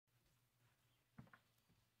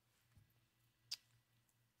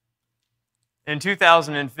In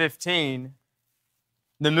 2015,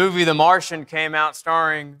 the movie The Martian came out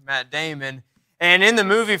starring Matt Damon. And in the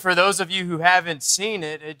movie, for those of you who haven't seen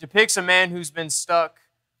it, it depicts a man who's been stuck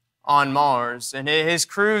on Mars. And his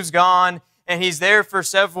crew's gone, and he's there for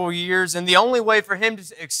several years. And the only way for him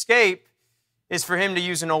to escape is for him to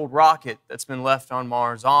use an old rocket that's been left on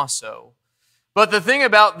Mars also. But the thing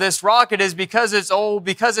about this rocket is because it's old,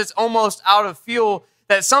 because it's almost out of fuel,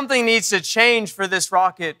 that something needs to change for this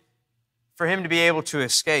rocket for him to be able to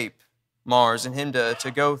escape Mars and him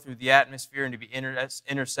to go through the atmosphere and to be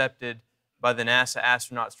intercepted by the NASA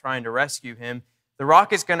astronauts trying to rescue him. The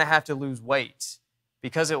rocket's going to have to lose weight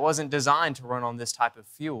because it wasn't designed to run on this type of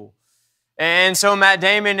fuel. And so Matt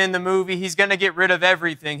Damon in the movie, he's going to get rid of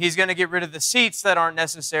everything. He's going to get rid of the seats that aren't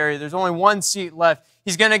necessary. There's only one seat left.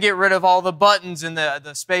 He's going to get rid of all the buttons in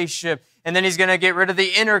the spaceship. And then he's going to get rid of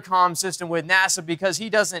the intercom system with NASA because he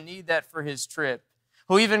doesn't need that for his trip.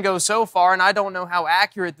 He'll even go so far, and I don't know how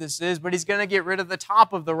accurate this is, but he's going to get rid of the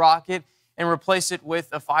top of the rocket and replace it with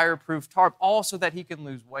a fireproof tarp, all so that he can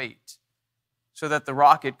lose weight, so that the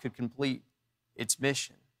rocket could complete its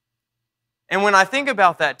mission. And when I think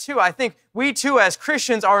about that too, I think we too as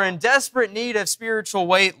Christians are in desperate need of spiritual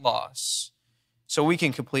weight loss so we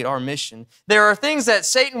can complete our mission. There are things that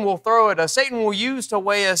Satan will throw at us, Satan will use to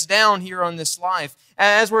weigh us down here on this life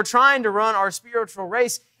as we're trying to run our spiritual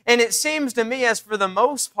race. And it seems to me as for the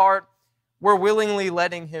most part, we're willingly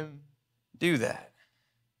letting him do that.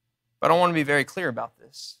 But I want to be very clear about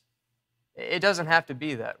this. It doesn't have to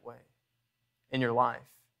be that way in your life.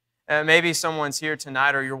 Maybe someone's here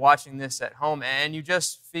tonight or you're watching this at home and you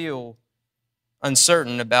just feel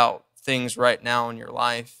uncertain about things right now in your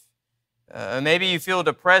life. Maybe you feel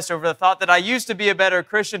depressed over the thought that I used to be a better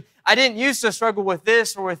Christian. I didn't used to struggle with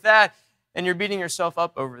this or with that, and you're beating yourself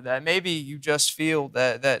up over that. Maybe you just feel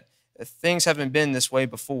that things haven't been this way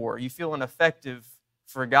before. You feel ineffective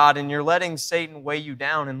for God, and you're letting Satan weigh you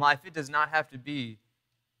down in life. It does not have to be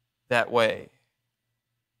that way.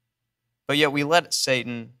 But yet we let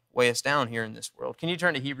Satan weigh us down here in this world. Can you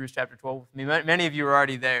turn to Hebrews chapter 12 with me? Many of you are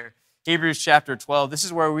already there. Hebrews chapter 12. This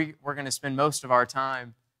is where we're going to spend most of our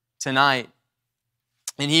time tonight.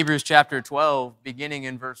 In Hebrews chapter 12, beginning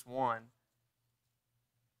in verse 1.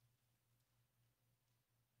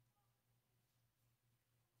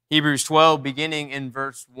 Hebrews 12, beginning in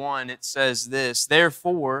verse 1, it says this,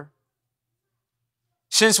 "Therefore,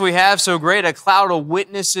 since we have so great a cloud of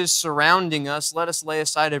witnesses surrounding us, let us lay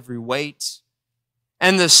aside every weight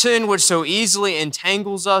and the sin which so easily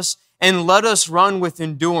entangles us, and let us run with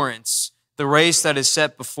endurance the race that is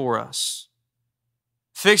set before us,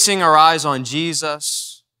 fixing our eyes on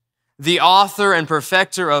Jesus, the author and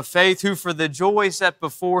perfecter of faith, who for the joy set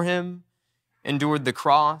before him endured the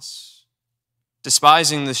cross,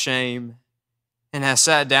 despising the shame, and has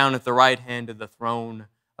sat down at the right hand of the throne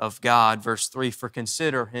of God." Verse 3, "For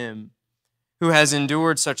consider him who has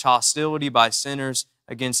endured such hostility by sinners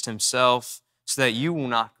against himself, so that you will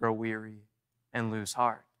not grow weary and lose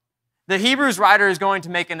heart." The Hebrews writer is going to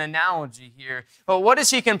make an analogy here. But what does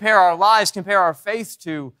he compare our lives, compare our faith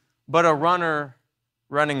to, but a runner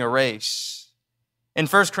running a race? In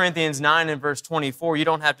 1 Corinthians 9 and verse 24, you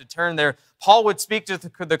don't have to turn there, Paul would speak to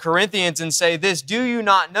the Corinthians and say this, "Do you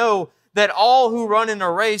not know that all who run in a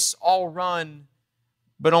race all run,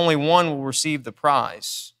 but only one will receive the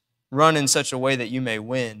prize? Run in such a way that you may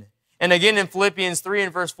win." And again in Philippians 3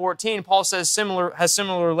 and verse 14, Paul has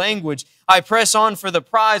similar language. "I press on for the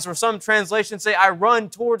prize," or some translations say, "I run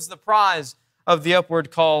towards the prize of the upward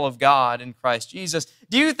call of God in Christ Jesus."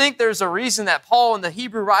 Do you think there's a reason that Paul and the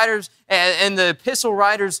Hebrew writers and the epistle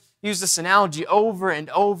writers use this analogy over and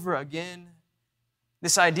over again?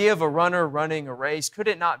 This idea of a runner running a race, could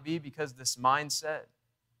it not be because this mindset,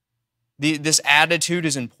 this attitude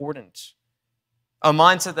is important? A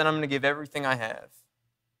mindset that I'm going to give everything I have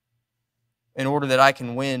in order that I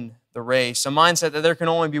can win the race. A mindset that there can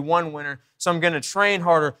only be one winner, so I'm going to train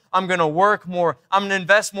harder, I'm going to work more, I'm going to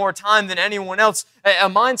invest more time than anyone else. A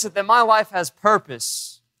mindset that my life has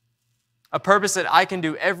purpose. A purpose that I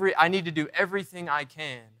need to do everything I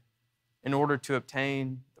can in order to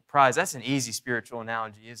obtain the prize. That's an easy spiritual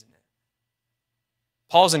analogy, isn't it?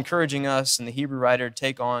 Paul's encouraging us and the Hebrew writer to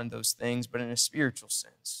take on those things, but in a spiritual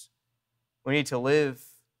sense. We need to live,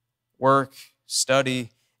 work,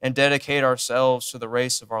 study, and dedicate ourselves to the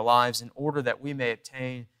race of our lives in order that we may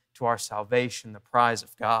obtain to our salvation the prize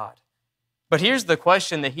of God. But here's the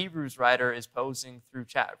question the Hebrews writer is posing through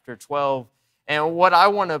chapter 12. And what I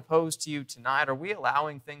want to pose to you tonight, are we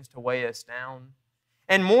allowing things to weigh us down?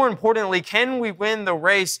 And more importantly, can we win the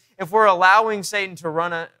race if we're allowing Satan to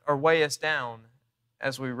run or weigh us down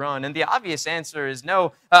as we run? And the obvious answer is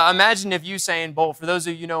no. Imagine if Usain Bolt, for those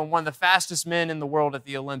of you who know, one of the fastest men in the world at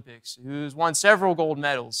the Olympics, who's won several gold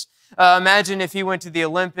medals. Imagine if he went to the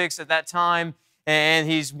Olympics at that time and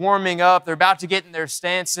he's warming up, they're about to get in their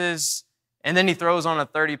stances, and then he throws on a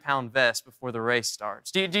 30-pound vest before the race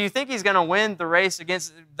starts. Do you think he's going to win the race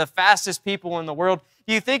against the fastest people in the world?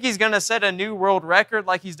 Do you think he's going to set a new world record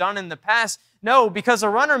like he's done in the past? No, because a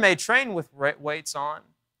runner may train with weights on,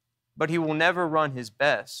 but he will never run his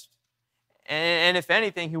best. And if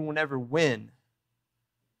anything, he will never win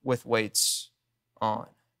with weights on.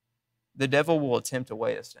 The devil will attempt to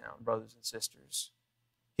weigh us down, brothers and sisters.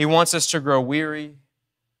 He wants us to grow weary,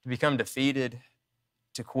 to become defeated,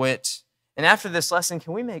 to quit. And after this lesson,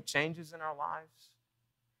 can we make changes in our lives?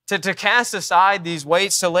 To cast aside these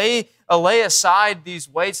weights, to lay aside these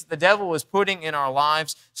weights that the devil is putting in our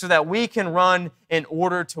lives so that we can run in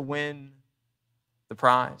order to win the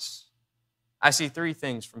prize. I see three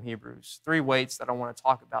things from Hebrews, three weights that I want to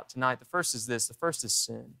talk about tonight. The first is this. The first is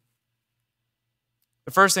sin.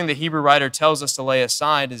 The first thing the Hebrew writer tells us to lay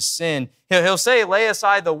aside is sin. He'll say lay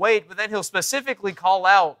aside the weight, but then he'll specifically call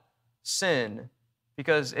out sin,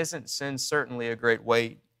 because isn't sin certainly a great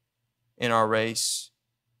weight in our race?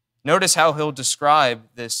 Notice how he'll describe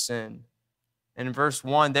this sin. And in verse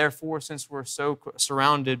 1, therefore, since we're so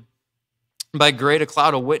surrounded by great a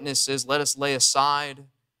cloud of witnesses, let us lay aside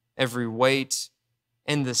every weight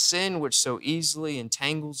and the sin which so easily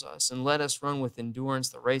entangles us, and let us run with endurance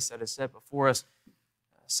the race that is set before us.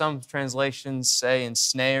 Some translations say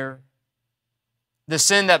ensnare. The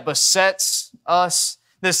sin that besets us,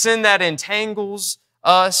 the sin that entangles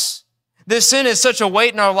us. This sin is such a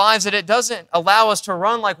weight in our lives that it doesn't allow us to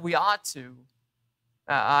run like we ought to.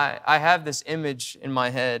 I have this image in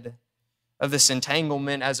my head of this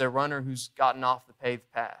entanglement as a runner who's gotten off the paved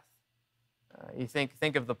path. You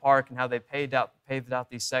think of the park and how they paved out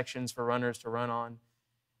these sections for runners to run on.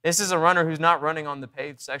 This is a runner who's not running on the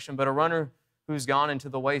paved section, but a runner who's gone into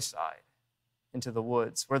the wayside, into the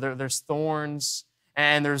woods, where there's thorns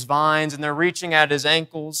and there's vines, and they're reaching at his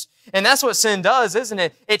ankles. And that's what sin does, isn't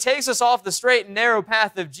it? It takes us off the straight and narrow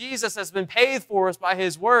path of Jesus that's been paved for us by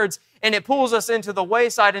his words, and it pulls us into the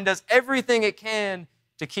wayside and does everything it can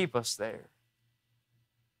to keep us there.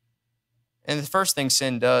 And the first thing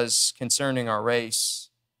sin does concerning our race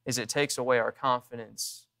is it takes away our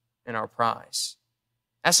confidence in our prize.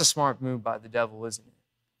 That's a smart move by the devil, isn't it?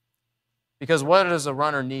 Because what does a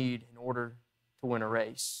runner need in order to win a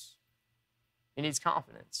race? He needs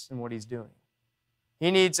confidence in what he's doing. He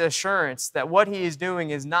needs assurance that what he is doing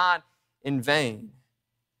is not in vain.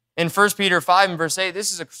 In 1 Peter 5 and verse 8,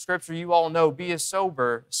 this is a scripture you all know, be a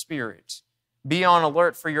sober spirit. Be on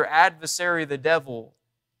alert, for your adversary, the devil,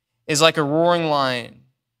 is like a roaring lion,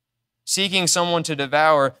 seeking someone to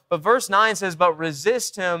devour. But verse 9 says, but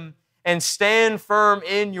resist him and stand firm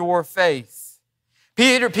in your faith.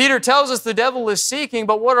 Peter tells us the devil is seeking,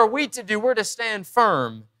 but what are we to do? We're to stand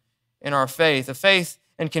firm in our faith, a faith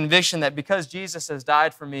and conviction that because Jesus has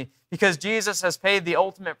died for me, because Jesus has paid the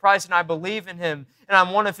ultimate price and I believe in him and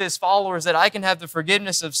I'm one of his followers, that I can have the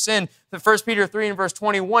forgiveness of sin. The 1 Peter 3 and verse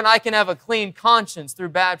 21, I can have a clean conscience through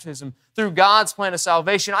baptism, through God's plan of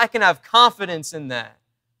salvation. I can have confidence in that.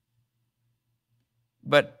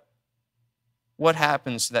 But what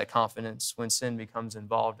happens to that confidence when sin becomes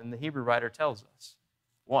involved? And the Hebrew writer tells us.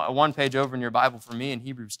 One page over in your Bible for me in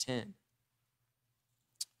Hebrews 10.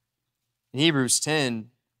 In Hebrews 10,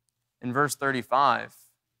 in verse 35.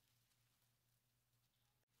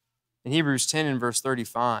 In Hebrews 10 and verse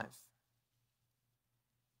 35,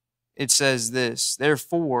 it says this,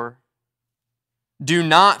 therefore, do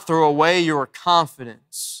not throw away your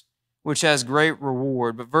confidence, which has great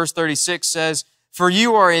reward. But verse 36 says, for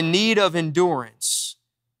you are in need of endurance,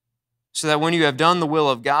 so that when you have done the will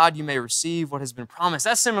of God, you may receive what has been promised.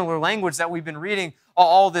 That's similar language that we've been reading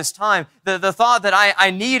all this time. The thought that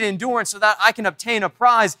I need endurance so that I can obtain a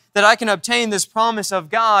prize, that I can obtain this promise of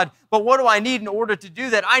God. But what do I need in order to do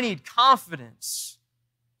that? I need confidence.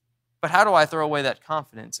 But how do I throw away that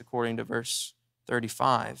confidence according to verse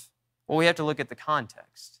 35? Well, we have to look at the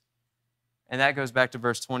context. And that goes back to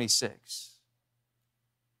verse 26.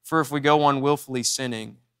 For if we go on willfully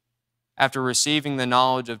sinning, after receiving the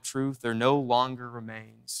knowledge of truth, there no longer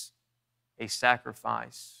remains a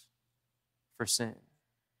sacrifice for sin.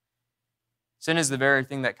 Sin is the very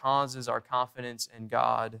thing that causes our confidence in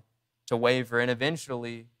God to waver and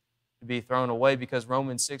eventually to be thrown away, because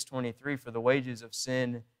Romans 6:23, for the wages of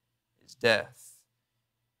sin is death.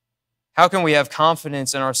 How can we have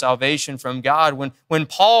confidence in our salvation from God when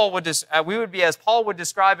Paul would we would be, as Paul would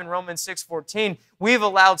describe in Romans 6:14, we've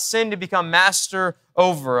allowed sin to become master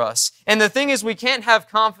over us. And the thing is, we can't have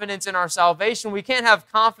confidence in our salvation. We can't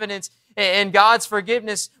have confidence in God's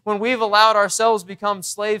forgiveness when we've allowed ourselves become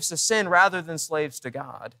slaves to sin rather than slaves to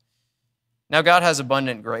God. Now, God has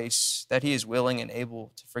abundant grace that He is willing and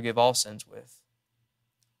able to forgive all sins with.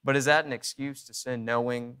 But is that an excuse to sin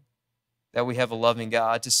knowing that we have a loving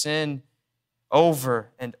God, to sin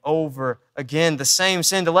over and over again, the same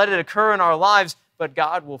sin, to let it occur in our lives, but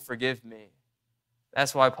God will forgive me?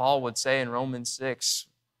 That's why Paul would say in Romans 6,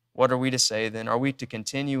 what are we to say then? Are we to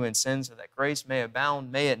continue in sin so that grace may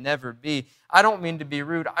abound? May it never be. I don't mean to be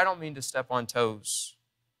rude. I don't mean to step on toes.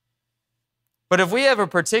 But if we have a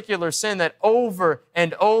particular sin that over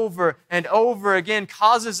and over and over again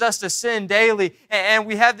causes us to sin daily, and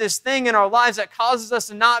we have this thing in our lives that causes us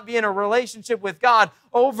to not be in a relationship with God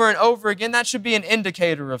over and over again, that should be an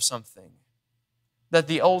indicator of something. That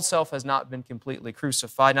the old self has not been completely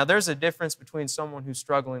crucified. Now, there's a difference between someone who's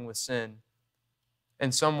struggling with sin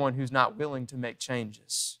and someone who's not willing to make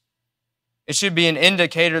changes. It should be an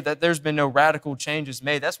indicator that there's been no radical changes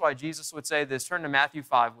made. That's why Jesus would say this. Turn to Matthew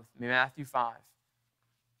 5 with me. Matthew 5.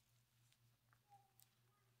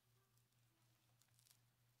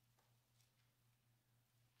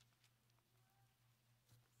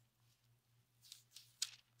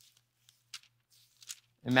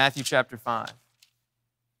 In Matthew chapter 5,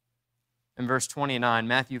 in verse 29,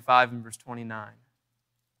 Matthew 5 and verse 29.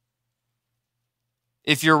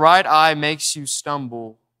 If your right eye makes you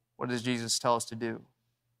stumble, what does Jesus tell us to do?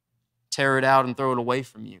 Tear it out and throw it away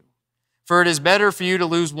from you. For it is better for you to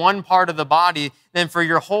lose one part of the body than for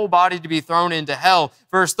your whole body to be thrown into hell.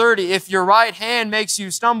 Verse 30, if your right hand makes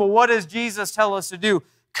you stumble, what does Jesus tell us to do?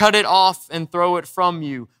 Cut it off and throw it from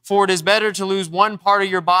you. For it is better to lose one part of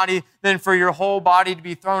your body than for your whole body to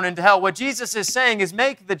be thrown into hell. What Jesus is saying is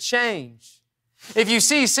make the change. If you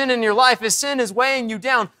see sin in your life, if sin is weighing you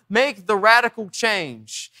down, make the radical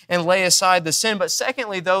change and lay aside the sin. But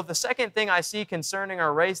secondly, though, the second thing I see concerning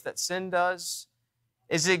our race that sin does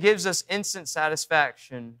is it gives us instant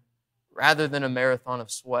satisfaction rather than a marathon of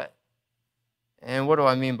sweat. And what do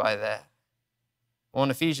I mean by that? Well, in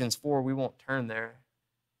Ephesians 4, we won't turn there.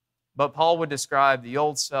 But Paul would describe the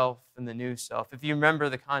old self and the new self. If you remember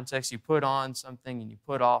the context, you put on something and you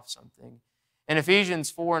put off something. In Ephesians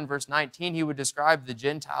 4 and verse 19, he would describe the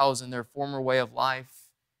Gentiles in their former way of life.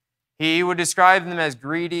 He would describe them as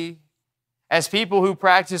greedy, as people who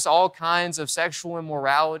practice all kinds of sexual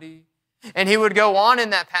immorality. And he would go on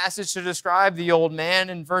in that passage to describe the old man.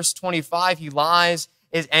 In verse 25, he lies,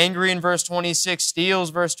 is angry in verse 26, steals,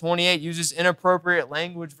 verse 28, uses inappropriate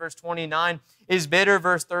language, verse 29, is bitter,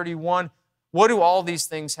 verse 31. What do all these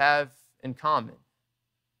things have in common?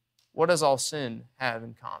 What does all sin have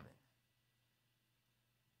in common?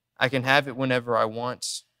 I can have it whenever I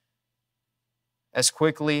want, as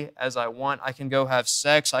quickly as I want. I can go have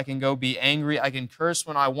sex. I can go be angry. I can curse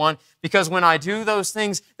when I want, because when I do those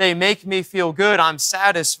things, they make me feel good. I'm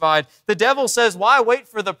satisfied. The devil says, why wait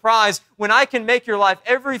for the prize when I can make your life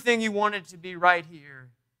everything you want it to be right here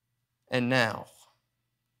and now?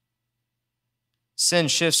 Sin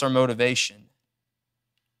shifts our motivation.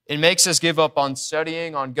 It makes us give up on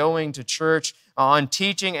studying, on going to church, on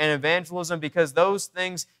teaching and evangelism, because those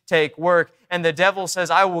things take work. And the devil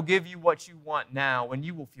says, I will give you what you want now, and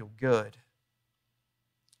you will feel good.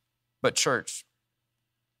 But church,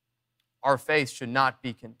 our faith should not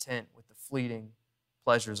be content with the fleeting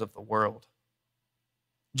pleasures of the world.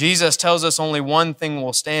 Jesus tells us only one thing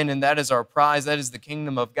will stand, and that is our prize. That is the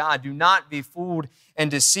kingdom of God. Do not be fooled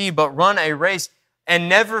and deceived, but run a race and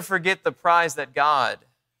never forget the prize that God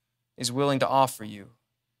is willing to offer you,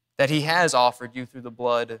 that He has offered you through the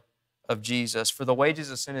blood of Jesus. For the wages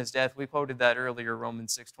of sin is death. We quoted that earlier,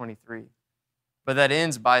 Romans 6:23. But that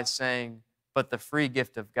ends by saying, but the free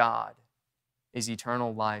gift of God is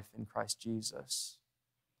eternal life in Christ Jesus,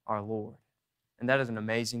 our Lord. And that is an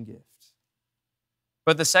amazing gift.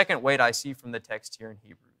 But the second weight I see from the text here in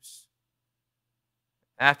Hebrews,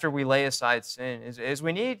 after we lay aside sin, is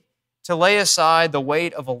we need to lay aside the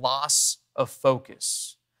weight of a loss of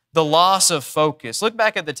focus. The loss of focus. Look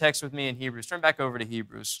back at the text with me in Hebrews. Turn back over to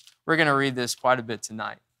Hebrews. We're going to read this quite a bit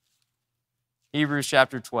tonight. Hebrews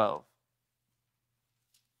chapter 12.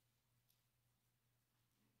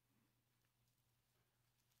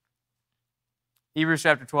 Hebrews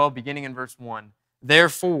chapter 12, beginning in verse 1.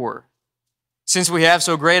 Therefore, since we have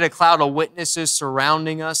so great a cloud of witnesses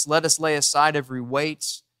surrounding us, let us lay aside every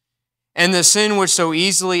weight and the sin which so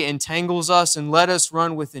easily entangles us, and let us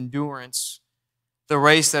run with endurance the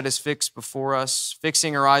race that is fixed before us,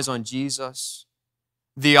 fixing our eyes on Jesus,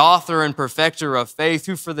 the author and perfecter of faith,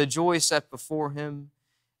 who for the joy set before him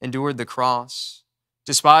endured the cross,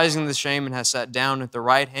 despising the shame, and has sat down at the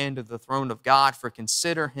right hand of the throne of God. For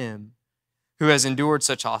consider him who has endured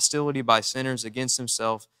such hostility by sinners against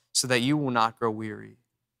himself, so that you will not grow weary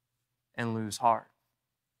and lose heart.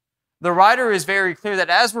 The writer is very clear that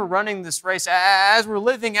as we're running this race, as we're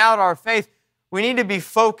living out our faith, we need to be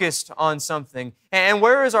focused on something. And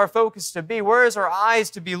where is our focus to be? Where is our eyes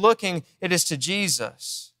to be looking? It is to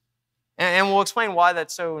Jesus. And we'll explain why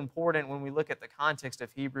that's so important when we look at the context of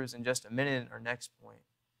Hebrews in just a minute in our next point.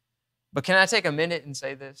 But can I take a minute and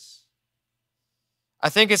say this? I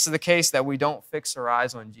think it's the case that we don't fix our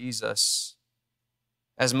eyes on Jesus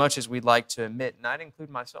as much as we'd like to admit, and I'd include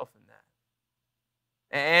myself in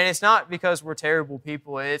that. And it's not because we're terrible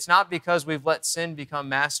people. It's not because we've let sin become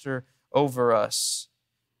master over us.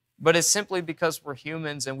 But it's simply because we're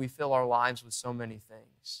humans and we fill our lives with so many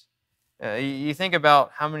things. You think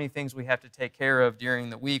about how many things we have to take care of during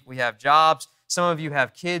the week. We have jobs. Some of you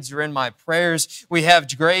have kids. You're in my prayers. We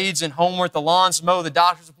have grades and homework, the lawns, mow, the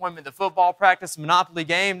doctor's appointment, the football practice, Monopoly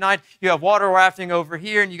game night. You have water rafting over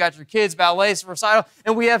here, and you got your kids' ballet recital.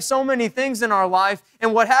 And we have so many things in our life.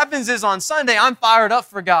 And what happens is on Sunday, I'm fired up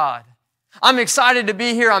for God. I'm excited to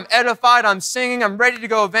be here. I'm edified. I'm singing. I'm ready to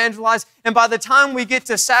go evangelize. And by the time we get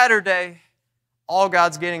to Saturday, all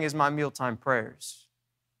God's getting is my mealtime prayers.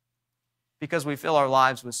 Because we fill our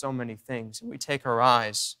lives with so many things, and we take our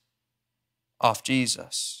eyes off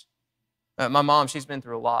Jesus. My mom, she's been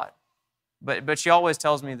through a lot. But she always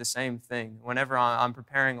tells me the same thing. Whenever I'm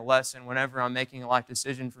preparing a lesson, whenever I'm making a life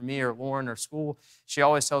decision for me or Lauren or school, she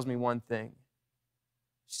always tells me one thing.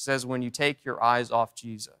 She says, when you take your eyes off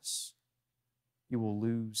Jesus, you will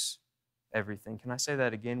lose everything. Can I say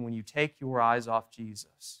that again? When you take your eyes off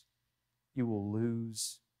Jesus, you will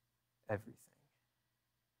lose everything.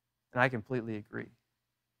 And I completely agree.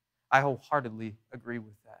 I wholeheartedly agree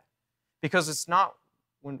with that. Because it's not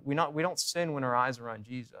when we don't sin when our eyes are on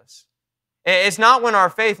Jesus. It's not when our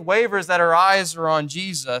faith wavers that our eyes are on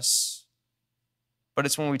Jesus, but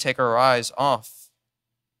it's when we take our eyes off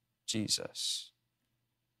Jesus.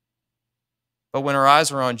 But when our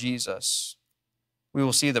eyes are on Jesus, we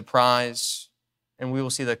will see the prize and we will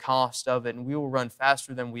see the cost of it, and we will run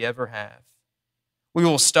faster than we ever have. We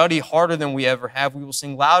will study harder than we ever have. We will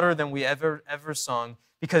sing louder than we ever sung,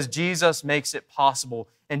 because Jesus makes it possible.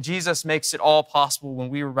 And Jesus makes it all possible when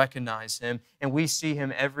we recognize Him and we see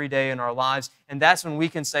Him every day in our lives. And that's when we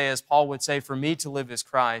can say, as Paul would say, for me to live is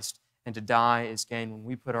Christ and to die is gain, when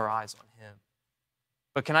we put our eyes on Him.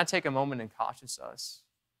 But can I take a moment and caution us?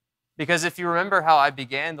 Because if you remember how I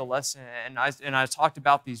began the lesson and I talked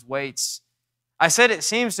about these weights, I said it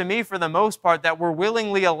seems to me for the most part that we're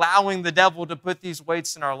willingly allowing the devil to put these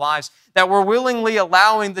weights in our lives, that we're willingly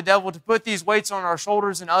allowing the devil to put these weights on our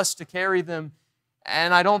shoulders and us to carry them.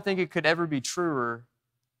 And I don't think it could ever be truer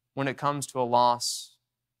when it comes to a loss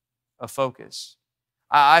of focus.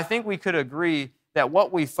 I think we could agree that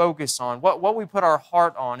what we focus on, what we put our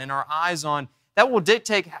heart on and our eyes on, that will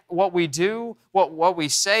dictate what we do, what we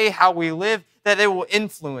say, how we live, that it will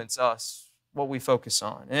influence us, what we focus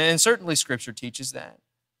on. And certainly Scripture teaches that.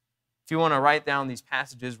 If you want to write down these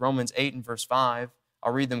passages, Romans 8 and verse 5,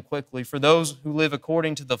 I'll read them quickly. For those who live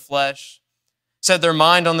according to the flesh set their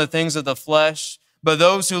mind on the things of the flesh, but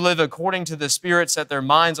those who live according to the Spirit set their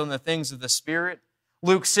minds on the things of the Spirit.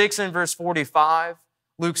 Luke 6 and verse 45.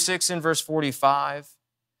 Luke 6 and verse 45.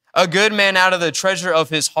 A good man out of the treasure of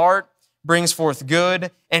his heart brings forth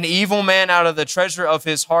good. An evil man out of the treasure of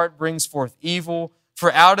his heart brings forth evil.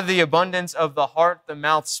 For out of the abundance of the heart the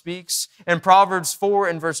mouth speaks. And Proverbs 4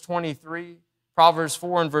 and verse 23. Proverbs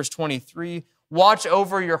 4 and verse 23. Watch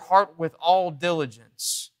over your heart with all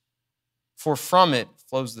diligence, for from it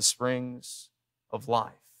flows the springs of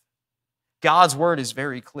life. God's word is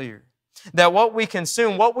very clear that what we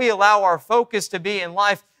consume, what we allow our focus to be in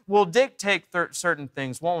life, will dictate certain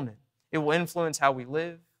things, won't it? It will influence how we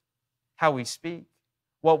live, how we speak,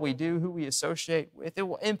 what we do, who we associate with. It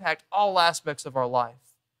will impact all aspects of our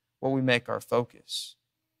life where we make our focus.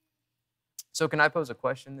 So can I pose a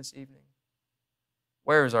question this evening?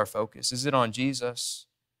 Where is our focus? Is it on Jesus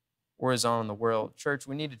or is it on the world? Church,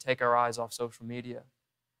 we need to take our eyes off social media.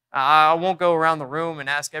 I won't go around the room and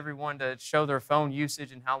ask everyone to show their phone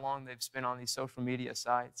usage and how long they've spent on these social media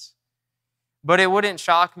sites. But it wouldn't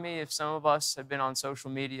shock me if some of us have been on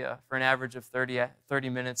social media for an average of 30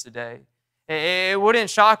 minutes a day. It wouldn't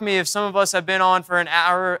shock me if some of us have been on for an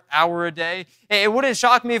hour a day. It wouldn't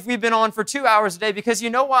shock me if we've been on for 2 hours a day, because you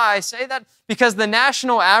know why I say that? Because the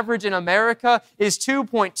national average in America is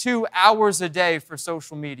 2.2 hours a day for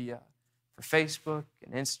social media, for Facebook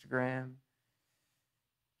and Instagram.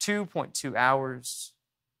 2.2 hours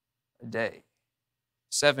a day,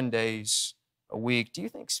 7 days a week. Do you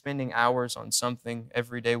think spending hours on something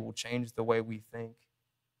every day will change the way we think,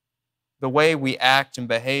 the way we act and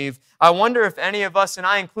behave? I wonder if any of us, and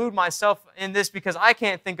I include myself in this because I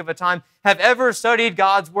can't think of a time, have ever studied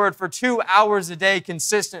God's Word for 2 hours a day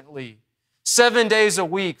consistently, 7 days a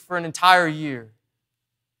week for an entire year.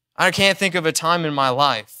 I can't think of a time in my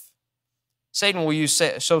life. Satan will use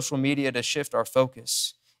social media to shift our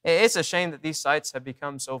focus. It's a shame that these sites have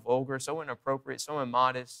become so vulgar, so inappropriate, so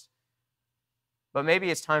immodest. But maybe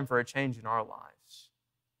it's time for a change in our lives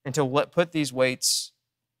and to put these weights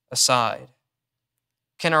aside.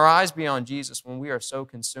 Can our eyes be on Jesus when we are so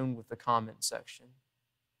consumed with the comment section,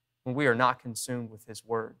 when we are not consumed with His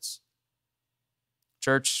words?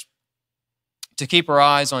 Church, to keep our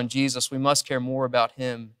eyes on Jesus, we must care more about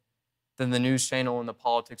Him than the news channel and the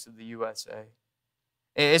politics of the USA.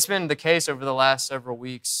 It's been the case over the last several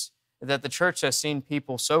weeks that the church has seen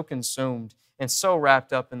people so consumed and so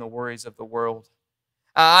wrapped up in the worries of the world.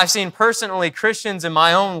 I've seen personally Christians in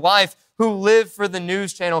my own life who live for the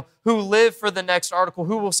news channel, who live for the next article,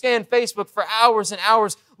 who will scan Facebook for hours and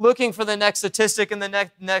hours looking for the next statistic and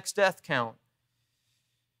the next death count.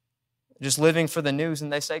 Just living for the news,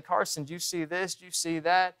 and they say, Carson, do you see this? Do you see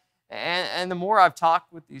that? And the more I've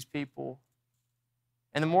talked with these people,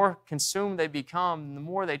 and the more consumed they become, the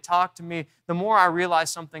more they talk to me, the more I realize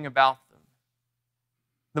something about them.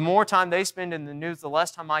 The more time they spend in the news, the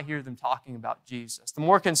less time I hear them talking about Jesus. The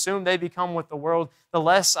more consumed they become with the world, the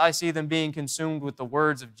less I see them being consumed with the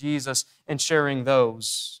words of Jesus and sharing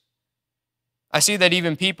those. I see that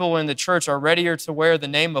even people in the church are readier to wear the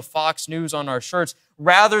name of Fox News on our shirts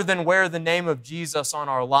rather than wear the name of Jesus on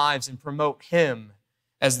our lives and promote Him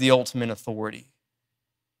as the ultimate authority.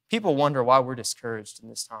 People wonder why we're discouraged in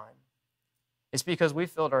this time. It's because we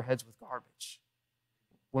filled our heads with garbage.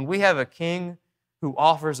 When we have a King who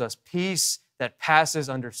offers us peace that passes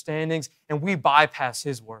understandings, and we bypass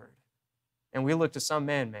His word, and we look to some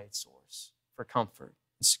man-made source for comfort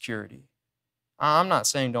and security. I'm not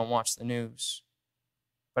saying don't watch the news,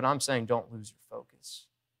 but I'm saying don't lose your focus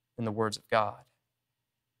in the words of God.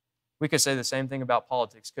 We could say the same thing about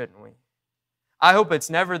politics, couldn't we? I hope it's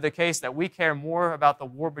never the case that we care more about the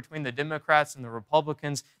war between the Democrats and the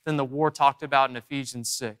Republicans than the war talked about in Ephesians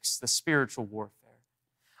 6, the spiritual warfare.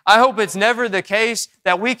 I hope it's never the case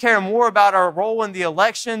that we care more about our role in the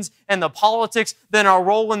elections and the politics than our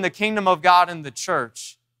role in the kingdom of God and the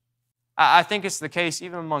church. I think it's the case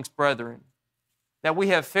even amongst brethren, that we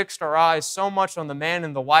have fixed our eyes so much on the man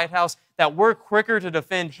in the White House that we're quicker to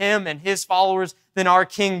defend him and his followers than our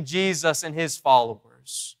King Jesus and His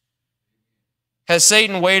followers. Has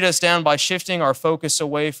Satan weighed us down by shifting our focus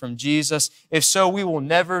away from Jesus? If so, we will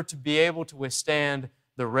never be able to withstand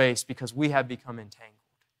the race because we have become entangled.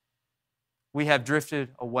 We have drifted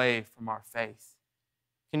away from our faith.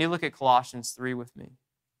 Can you look at Colossians 3 with me?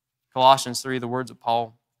 Colossians 3, the words of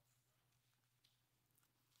Paul.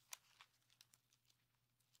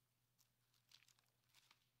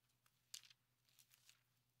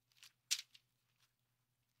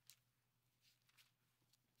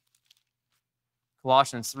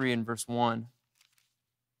 Colossians 3 and verse 1.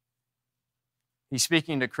 He's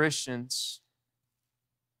speaking to Christians.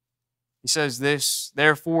 He says this,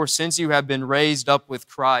 therefore, since you have been raised up with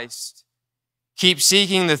Christ, keep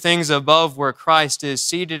seeking the things above where Christ is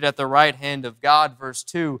seated at the right hand of God. Verse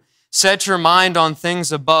 2, set your mind on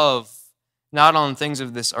things above, not on things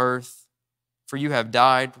of this earth, for you have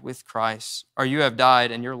died with Christ, or you have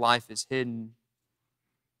died and your life is hidden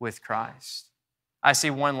with Christ. I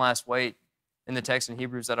see one last weight in the text in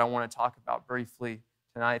Hebrews that I want to talk about briefly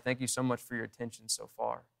tonight. Thank you so much for your attention so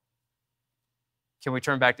far. Can we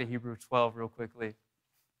turn back to Hebrews 12 real quickly?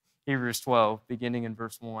 Hebrews 12, beginning in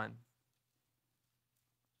verse 1.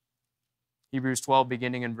 Hebrews 12,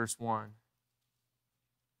 beginning in verse 1.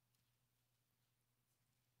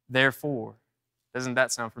 Therefore, doesn't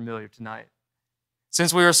that sound familiar tonight?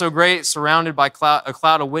 Since we are so great, surrounded by a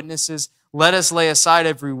cloud of witnesses, let us lay aside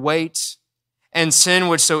every weight and sin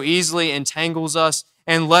which so easily entangles us,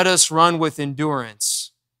 and let us run with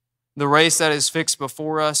endurance the race that is fixed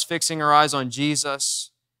before us, fixing our eyes on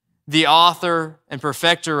Jesus, the author and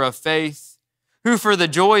perfecter of faith, who for the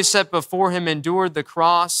joy set before Him endured the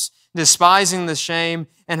cross, despising the shame,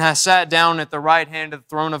 and has sat down at the right hand of the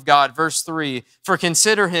throne of God. Verse 3, for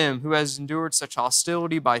consider Him who has endured such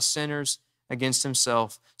hostility by sinners, against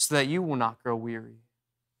himself, so that you will not grow weary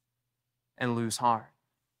and lose heart.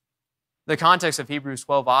 The context of Hebrews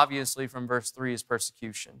 12, obviously from verse 3, is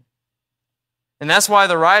persecution. And that's why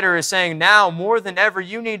the writer is saying, now more than ever,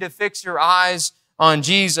 you need to fix your eyes on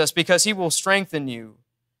Jesus, because he will strengthen you,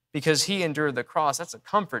 because he endured the cross. That's a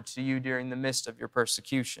comfort to you during the midst of your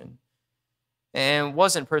persecution. And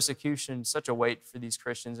wasn't persecution such a weight for these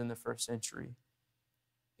Christians in the first century?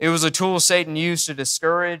 It was a tool Satan used to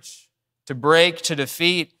discourage, to break, to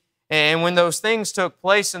defeat. And when those things took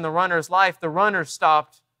place in the runner's life, the runner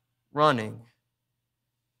stopped running.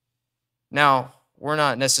 Now, we're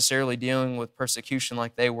not necessarily dealing with persecution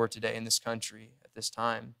like they were today in this country at this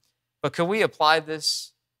time. But could we apply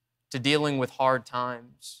this to dealing with hard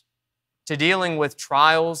times, to dealing with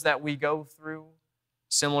trials that we go through,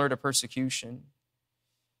 similar to persecution?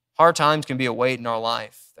 Hard times can be a weight in our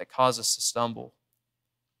life that cause us to stumble.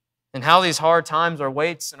 And how these hard times are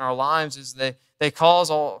weights in our lives is that they cause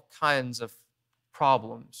all kinds of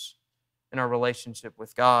problems in our relationship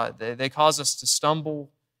with God. They cause us to stumble,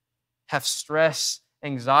 have stress,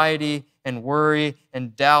 anxiety, and worry,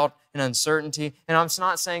 and doubt, and uncertainty. And I'm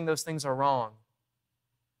not saying those things are wrong.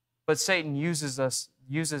 But Satan uses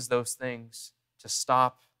those things to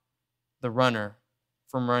stop the runner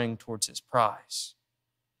from running towards his prize.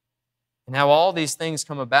 And how all these things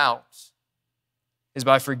come about is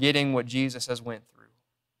by forgetting what Jesus has went through.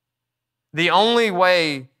 The only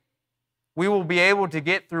way we will be able to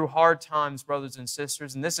get through hard times, brothers and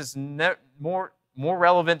sisters, and this is more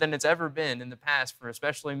relevant than it's ever been in the past for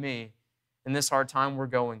especially me in this hard time we're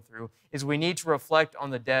going through, is we need to reflect on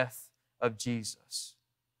the death of Jesus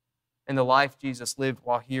and the life Jesus lived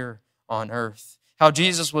while here on earth. How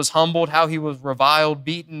Jesus was humbled, how he was reviled,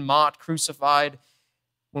 beaten, mocked, crucified.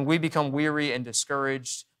 When we become weary and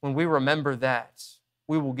discouraged, when we remember that,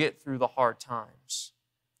 we will get through the hard times.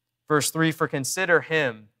 Verse 3, for consider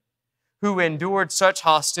him who endured such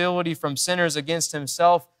hostility from sinners against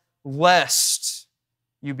himself, lest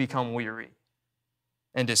you become weary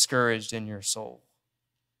and discouraged in your soul.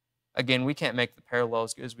 Again, we can't make the parallel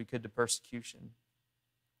as good as we could to persecution.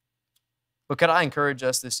 But could I encourage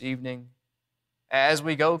us this evening, as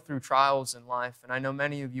we go through trials in life, and I know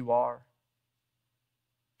many of you are,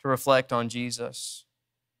 to reflect on Jesus,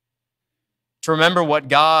 to remember what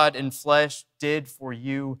God in flesh did for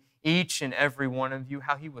you, each and every one of you,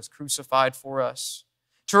 how he was crucified for us.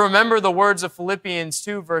 To remember the words of Philippians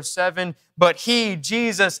 2, verse 7, but he,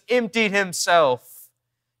 Jesus, emptied himself,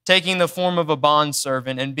 taking the form of a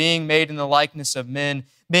bondservant and being made in the likeness of men,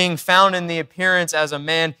 being found in the appearance as a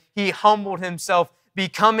man, he humbled himself,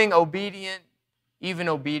 becoming obedient, even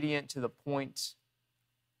obedient to the point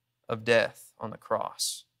of death on the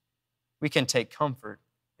cross. We can take comfort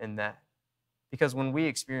in that, because when we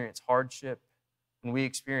experience hardship, when we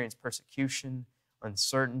experience persecution,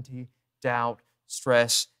 uncertainty, doubt,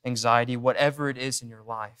 stress, anxiety, whatever it is in your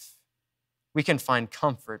life, we can find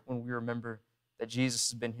comfort when we remember that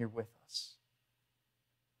Jesus has been here with us.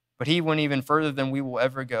 But he went even further than we will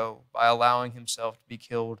ever go by allowing himself to be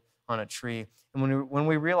killed on a tree. And when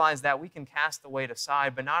we realize that, we can cast the weight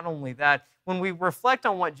aside. But not only that, when we reflect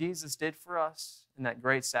on what Jesus did for us in that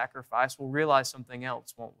great sacrifice, we'll realize something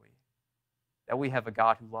else, won't we? That we have a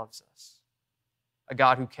God who loves us, a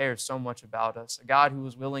God who cares so much about us, a God who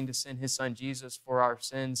was willing to send his son Jesus for our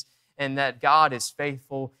sins, and that God is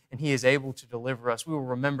faithful and he is able to deliver us. We will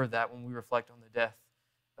remember that when we reflect on the death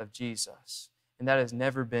of Jesus. And that has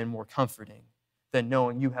never been more comforting than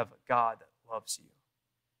knowing you have a God that loves you.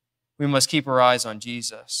 We must keep our eyes on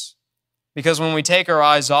Jesus, because when we take our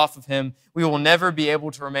eyes off of him, we will never be able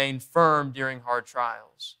to remain firm during hard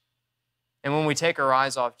trials. And when we take our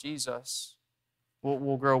eyes off Jesus,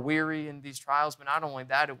 we'll grow weary in these trials, but not only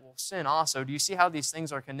that, it will sin also. Do you see how these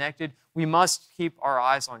things are connected? We must keep our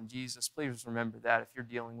eyes on Jesus. Please remember that if you're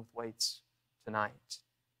dealing with weights tonight.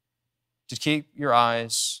 To keep your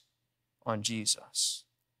eyes on Jesus.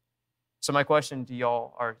 So my question to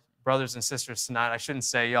y'all, our brothers and sisters tonight, I shouldn't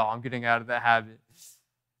say y'all, I'm getting out of that habit.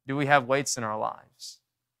 Do we have weights in our lives?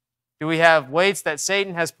 Do we have weights that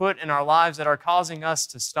Satan has put in our lives that are causing us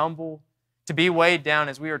to stumble, to be weighed down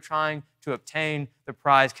as we are trying to obtain the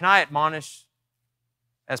prize? Can I admonish,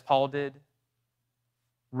 as Paul did,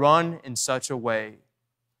 run in such a way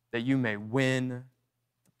that you may win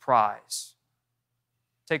the prize?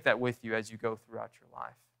 Take that with you as you go throughout your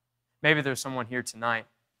life. Maybe there's someone here tonight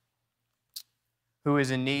who is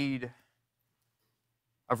in need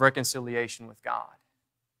of reconciliation with God,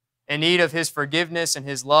 in need of his forgiveness and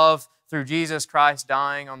his love through Jesus Christ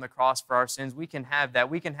dying on the cross for our sins. We can have that.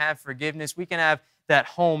 We can have forgiveness. We can have that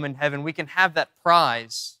home in heaven. We can have that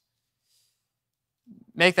prize.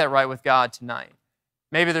 Make that right with God tonight.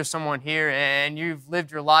 Maybe there's someone here and you've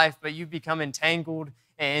lived your life, but you've become entangled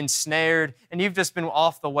and ensnared, and you've just been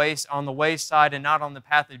off the on the wayside and not on the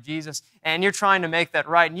path of Jesus, and you're trying to make that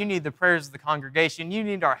right, and you need the prayers of the congregation. You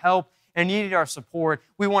need our help, and you need our support.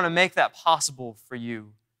 We want to make that possible for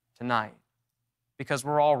you tonight, because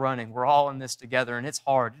we're all running. We're all in this together, and it's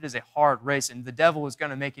hard. It is a hard race, and the devil is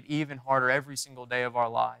going to make it even harder every single day of our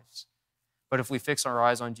lives. But if we fix our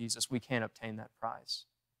eyes on Jesus, we can obtain that prize.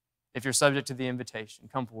 If you're subject to the invitation,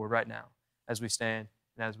 come forward right now as we stand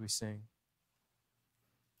and as we sing.